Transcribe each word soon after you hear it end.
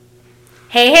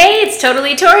Hey, it's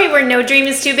Totally Tori, where no dream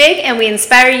is too big and we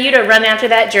inspire you to run after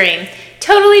that dream.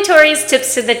 Totally Tori's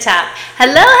Tips to the Top.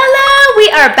 Hello. We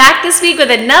are back this week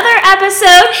with another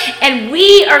episode, and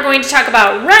we are going to talk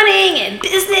about running and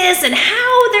business and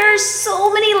how there are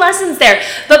so many lessons there.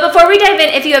 But before we dive in,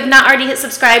 if you have not already hit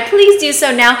subscribe, please do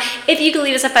so now. If you could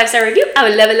leave us a 5-star review, I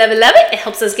would love it. It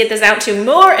helps us get this out to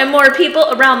more and more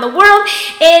people around the world.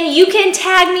 And you can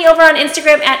tag me over on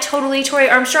Instagram at Totally Tori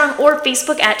Armstrong or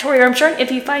Facebook at Tori Armstrong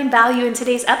if you find value in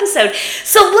today's episode.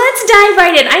 So let's dive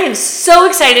right in. I am so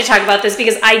excited to talk about this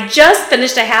because I just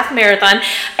finished a half marathon.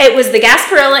 It was the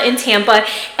Gasparilla in Tampa,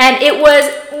 and it was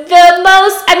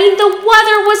the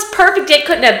weather was perfect. It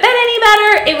couldn't have been any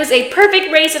better. It was a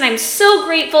perfect race, and I'm so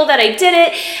grateful that I did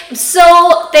it. I'm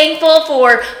so thankful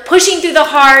for pushing through the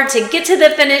hard to get to the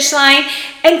finish line.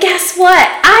 And guess what?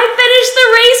 I finished the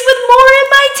race with more in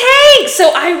my tank.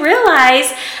 So I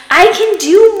realized I can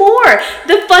do more.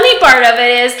 The funny part of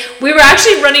it is we were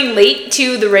actually running late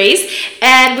to the race,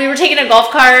 and we were taking a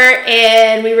golf cart,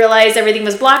 and we realized everything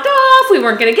was blocked off. We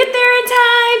weren't going to get there in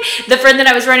time. The friend that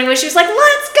I was running with, she was like,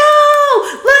 let's go,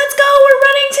 we're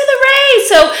running to the race.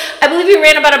 So I believe we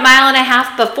ran about 1.5 miles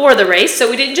before the race. So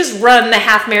we didn't just run the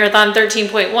half marathon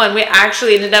 13.1. We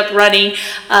actually ended up running,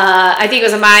 I think it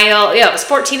was a mile. Yeah, it was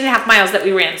 14.5 miles that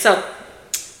we ran. So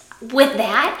with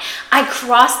that, I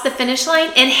crossed the finish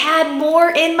line and had more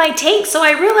in my tank. So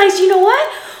I realized, you know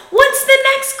what? What's the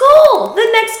next goal? The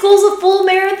next goal is a full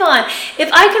marathon.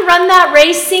 If I could run that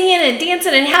race singing and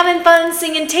dancing and having fun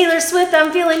singing Taylor Swift,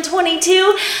 I'm feeling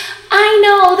 22, I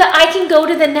know that I can go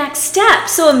to the next step.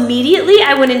 So immediately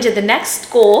I went into the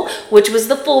next goal, which was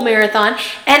the full marathon,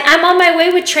 and I'm on my way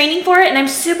with training for it, and I'm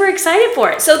super excited for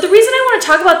it. So the reason I want to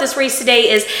talk about this race today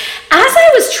is as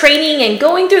I was training and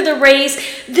going through the race,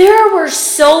 there were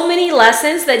so many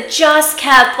lessons that just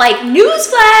kept like,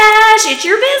 newsflash, it's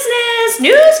your business,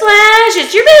 newsflash,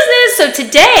 it's your business. So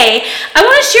today I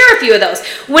want to share a few of those.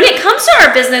 When it comes to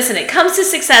our business and it comes to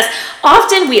success,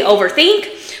 often we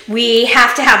overthink. We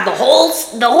have to have the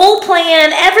whole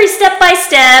plan, every step by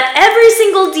step, every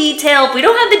single detail. If we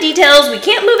don't have the details, we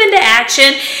can't move into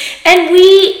action. And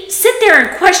we sit there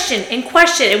and question,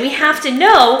 and we have to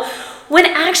know when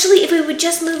actually if we would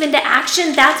just move into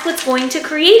action, that's what's going to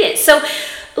create it. So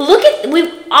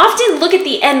we often look at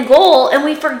the end goal and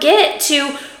we forget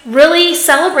to really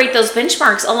celebrate those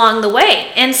benchmarks along the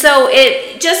way. And so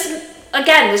it just,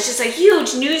 again, was just a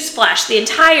huge news flash the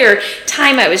entire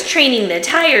time I was training, the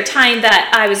entire time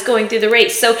that I was going through the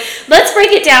race. So let's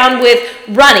break it down with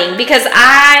running, because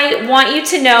I want you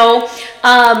to know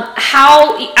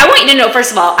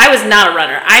first of all, I was not a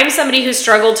runner. I'm somebody who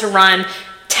struggled to run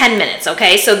 10 minutes,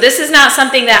 okay? So this is not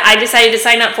something that I decided to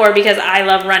sign up for because I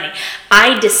love running.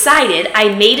 I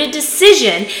made a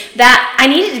decision that I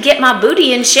needed to get my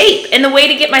booty in shape, and the way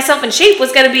to get myself in shape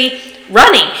was going to be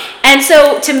running. And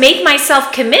so to make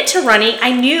myself commit to running,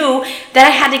 I knew that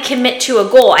I had to commit to a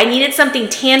goal. I needed something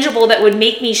tangible that would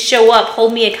make me show up,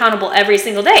 hold me accountable every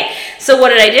single day. So what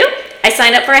did I do? I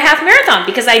signed up for a half marathon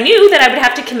because I knew that I would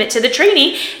have to commit to the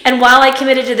training. And while I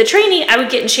committed to the training, I would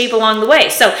get in shape along the way.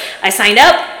 So I signed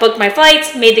up, booked my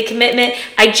flights, made the commitment.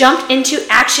 I jumped into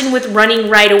action with running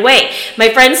right away. My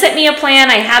friend sent me a plan.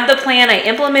 I had the plan. I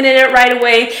implemented it right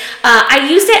away. I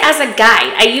used it as a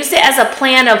guide. I used it as a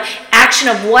plan of action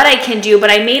of what I can do,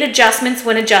 but I made adjustments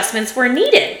when adjustments were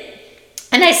needed.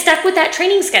 And I stuck with that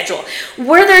training schedule.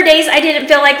 Were there days I didn't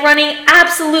feel like running?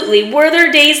 Absolutely. Were there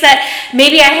days that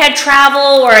maybe I had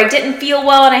travel or I didn't feel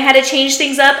well and I had to change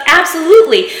things up?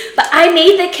 Absolutely. But I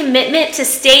made the commitment to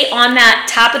stay on that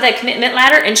top of that commitment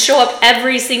ladder and show up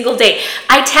every single day.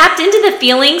 I tapped into the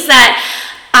feelings that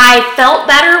I felt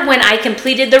better when I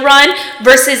completed the run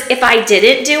versus if I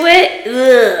didn't do it,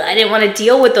 I didn't want to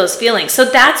deal with those feelings. So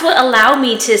that's what allowed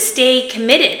me to stay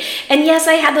committed. And yes,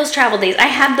 I had those travel days. I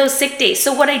had those sick days.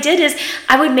 So what I did is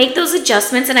I would make those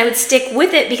adjustments and I would stick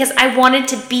with it because I wanted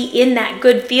to be in that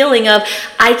good feeling of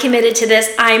I committed to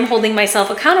this. I'm holding myself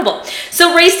accountable.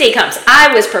 So race day comes.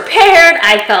 I was prepared.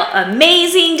 I felt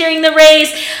amazing during the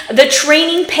race. The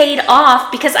training paid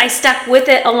off because I stuck with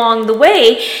it along the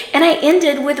way, and I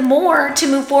ended with more to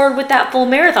move forward with that full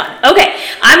marathon. Okay,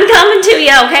 I'm coming to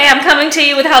you, okay? I'm coming to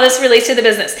you with how this relates to the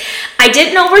business. I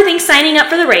didn't overthink signing up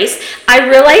for the race. I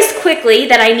realized quickly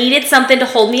that I needed something to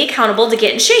hold me accountable to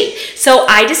get in shape. So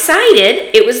I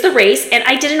decided it was the race, and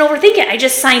I didn't overthink it. I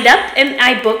just signed up and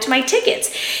I booked my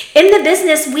tickets. In the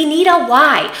business, we need a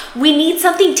why. We need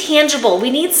something tangible.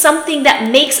 We need something that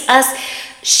makes us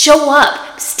Show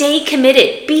up, stay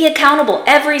committed, be accountable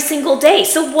every single day.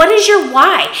 So what is your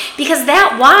why? Because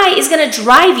that why is going to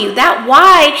drive you. That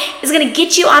why is going to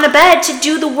get you on a bed to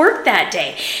do the work that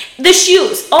day. The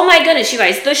shoes. Oh my goodness, you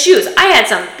guys, the shoes. I had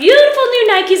some beautiful new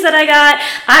Nikes that I got.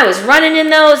 I was running in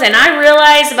those and I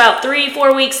realized about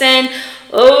 3-4 weeks in,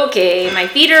 okay, my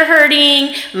feet are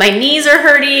hurting, my knees are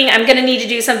hurting, I'm gonna need to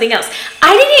do something else.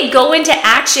 I didn't go into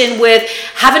action with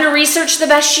having to research the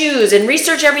best shoes and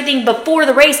research everything before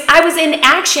the race. I was in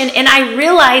action and I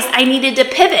realized I needed to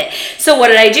pivot. So what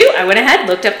did I do? I went ahead,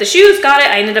 looked up the shoes, got it.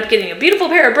 I ended up getting a beautiful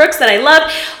pair of Brooks that I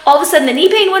loved. All of a sudden the knee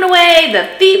pain went away, the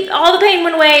feet, all the pain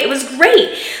went away. It was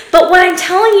great. But what I'm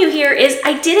telling you here is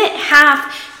I didn't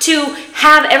have to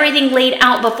have everything laid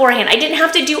out beforehand. I didn't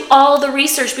have to do all the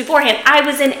research beforehand. I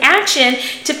was in action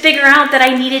to figure out that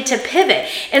I needed to pivot.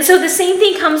 And so the same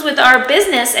thing comes with our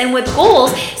business and with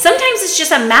goals. Sometimes it's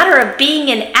just a matter of being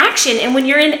in action. And when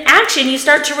you're in action, you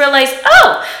start to realize,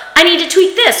 oh, I need to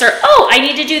tweak this, or oh, I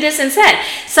need to do this instead.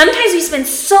 Sometimes we spend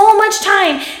so much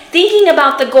time thinking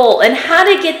about the goal and how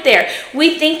to get there.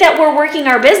 We think that we're working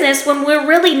our business when we're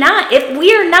really not. If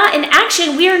we are not in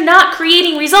action, we are not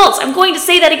creating results. I'm going to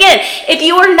say that again. If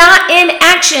you are not in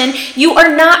action, you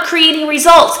are not creating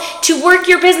results. To work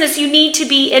your business, you need to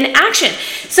be in action.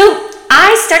 So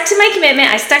I stuck to my commitment.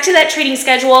 I stuck to that training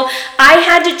schedule. I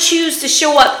had to choose to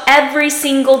show up every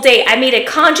single day. I made a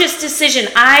conscious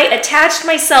decision. I attached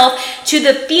myself to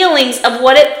the feelings of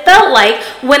what it felt like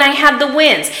when I had the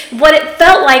wins, what it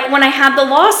felt like when I had the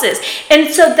losses.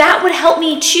 And so that would help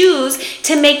me choose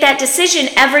to make that decision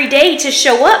every day to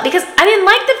show up, because I didn't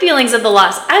like the feelings of the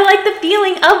loss. I liked the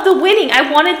feeling of the winning.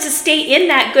 I wanted to stay in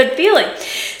that good feeling.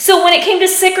 So when it came to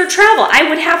sick or travel, I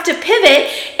would have to pivot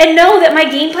and know that my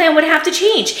game plan would have to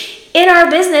change. In our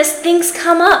business, things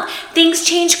come up. Things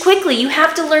change quickly. You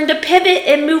have to learn to pivot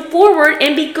and move forward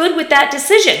and be good with that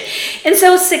decision. And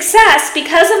so success,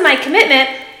 because of my commitment,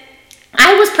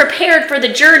 I was prepared for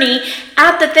the journey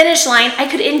at the finish line. I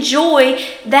could enjoy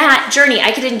that journey.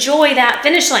 I could enjoy that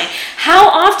finish line. How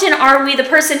often are we the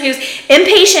person who's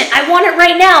impatient? I want it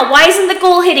right now. Why isn't the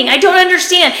goal hitting? I don't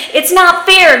understand. It's not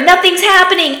fair. Nothing's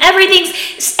happening. Everything's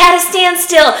at a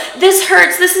standstill. This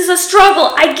hurts. This is a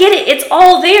struggle. I get it. It's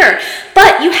all there.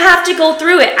 But you have to go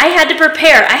through it. I had to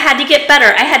prepare. I had to get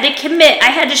better. I had to commit. I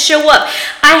had to show up.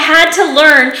 I had to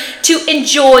learn to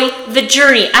enjoy the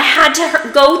journey. I had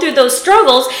to go through those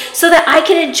struggles so that I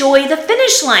can enjoy the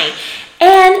finish line.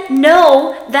 And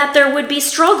know that there would be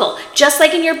struggle. Just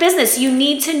like in your business, you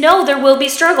need to know there will be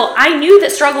struggle. I knew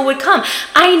that struggle would come.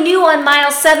 I knew on mile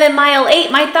 7, mile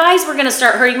 8, my thighs were going to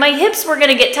start hurting. My hips were going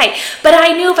to get tight. But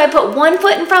I knew if I put one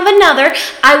foot in front of another,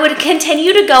 I would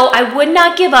continue to go. I would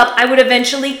not give up. I would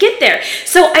eventually get there.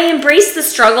 So I embraced the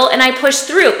struggle and I pushed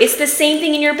through. It's the same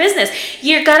thing in your business.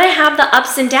 You're going to have the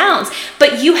ups and downs,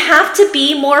 but you have to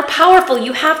be more powerful.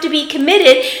 You have to be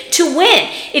committed to win.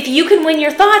 If you can win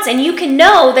your thoughts and you can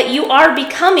know that you are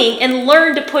becoming and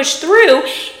learn to push through,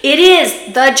 it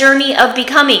is the journey of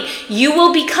becoming. You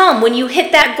will become. When you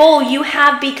hit that goal, you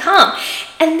have become.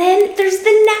 And then there's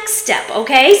the next step,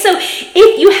 okay? So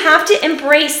if you have to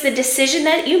embrace the decision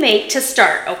that you make to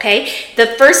start, okay?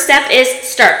 The first step is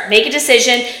start. Make a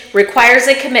decision, requires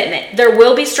a commitment. There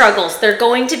will be struggles. There are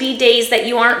going to be days that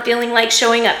you aren't feeling like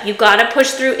showing up. You got to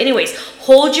push through anyways.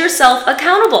 Hold yourself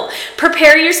accountable.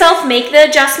 Prepare yourself, make the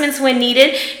adjustments when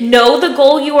needed. Know the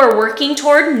goal you are working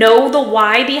toward, know the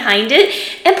why behind it,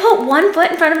 and put one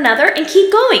foot in front of another and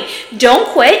keep going. Don't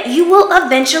quit. You will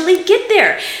eventually get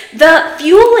there. The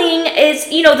fueling is,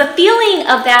 the feeling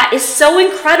of that is so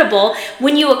incredible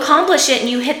when you accomplish it and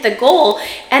you hit the goal.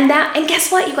 And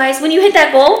guess what, you guys? When you hit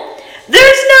that goal,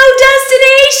 there's no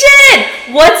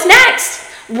destination. What's next?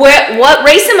 What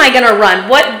race am I going to run?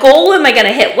 What goal am I going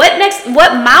to hit? What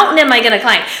mountain am I going to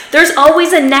climb? There's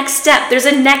always a next step. There's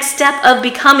a next step of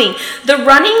becoming. The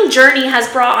running journey has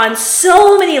brought on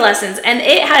so many lessons, and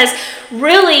it has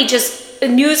really just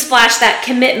newsflash that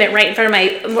commitment right in front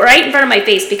of my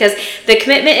face, because the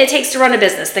commitment it takes to run a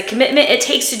business, the commitment it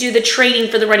takes to do the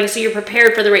training for the running so you're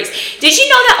prepared for the race. Did you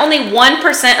know that only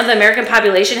 1% of the American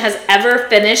population has ever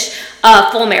finished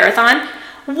a full marathon?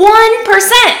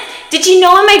 1%. Did you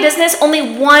know in my business only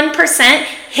 1%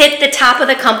 hit the top of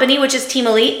the company, which is Team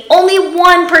Elite? Only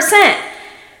 1%.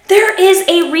 There is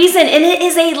a reason, and it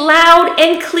is a loud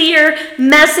and clear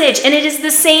message, and it is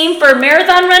the same for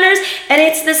marathon runners, and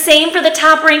it's the same for the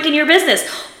top rank in your business.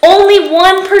 Only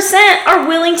 1% are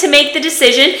willing to make the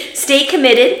decision, stay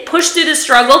committed, push through the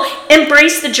struggle,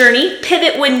 embrace the journey,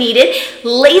 pivot when needed,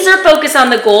 laser focus on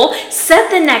the goal, set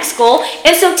the next goal.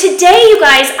 And so today, you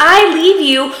guys, I leave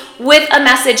you with a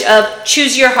message of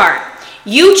choose your heart.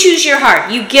 You choose your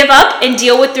heart. You give up and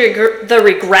deal with the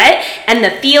regret and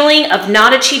the feeling of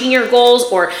not achieving your goals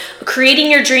or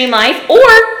creating your dream life, or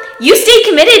you stay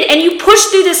committed and you push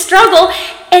through the struggle,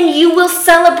 and you will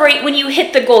celebrate when you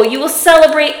hit the goal. You will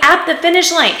celebrate at the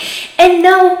finish line and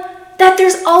know that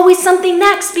there's always something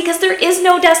next, because there is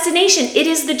no destination. It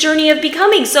is the journey of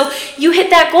becoming. So you hit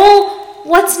that goal.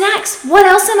 What's next? What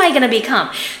else am I going to become?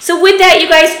 So with that, you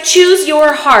guys, choose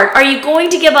your heart. Are you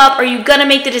going to give up? Are you going to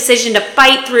make the decision to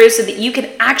fight through so that you can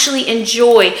actually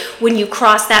enjoy when you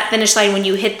cross that finish line, when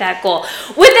you hit that goal?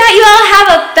 With that, you all have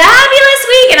a fabulous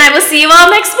week, and I will see you all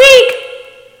next week.